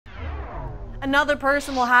Another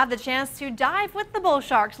person will have the chance to dive with the bull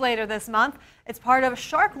sharks later this month. It's part of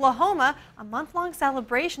Sharklahoma, a month-long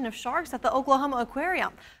celebration of sharks at the Oklahoma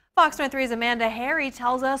Aquarium. Fox 23's Amanda Harry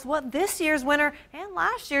tells us what this year's winner and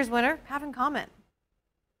last year's winner have in common.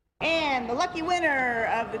 And the lucky winner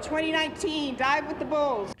of the 2019 Dive with the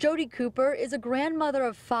Bulls. Jody Cooper is a grandmother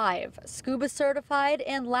of 5, scuba certified,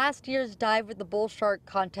 and last year's Dive with the Bull Shark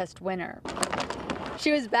contest winner.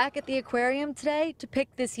 She was back at the aquarium today to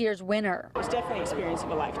pick this year's winner. It was definitely an experience of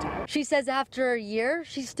a lifetime. She says after a year,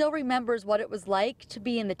 she still remembers what it was like to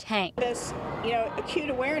be in the tank. This, acute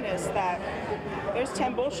awareness that there's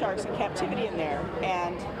 10 bull sharks in captivity in there,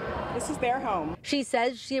 and this is their home. She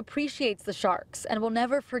says she appreciates the sharks and will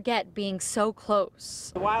never forget being so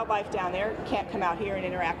close. The wildlife down there can't come out here and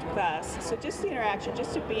interact with us. So just the interaction,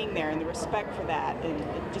 just of being there and the respect for that,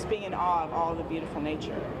 and just being in awe of all the beautiful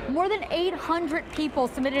nature. More than 800 people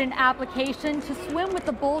submitted an application to swim with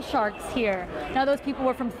the bull sharks here. Now those people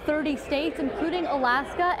were from 30 states, including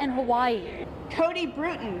Alaska and Hawaii. Cody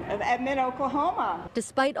Bruton of Edmond, Oklahoma.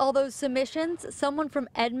 Despite all those submissions, someone from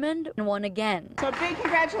Edmond won again. So big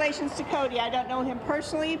congratulations to Cody. I don't know him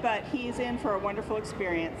personally, but he's in for a wonderful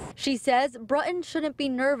experience. She says Bruton shouldn't be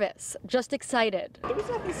nervous, just excited. There was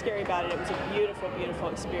nothing scary about it. It was a beautiful, beautiful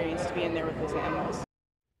experience to be in there with those animals.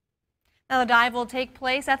 Now, the dive will take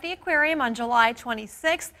place at the aquarium on July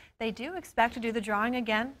 26th. They do expect to do the drawing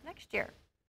again next year.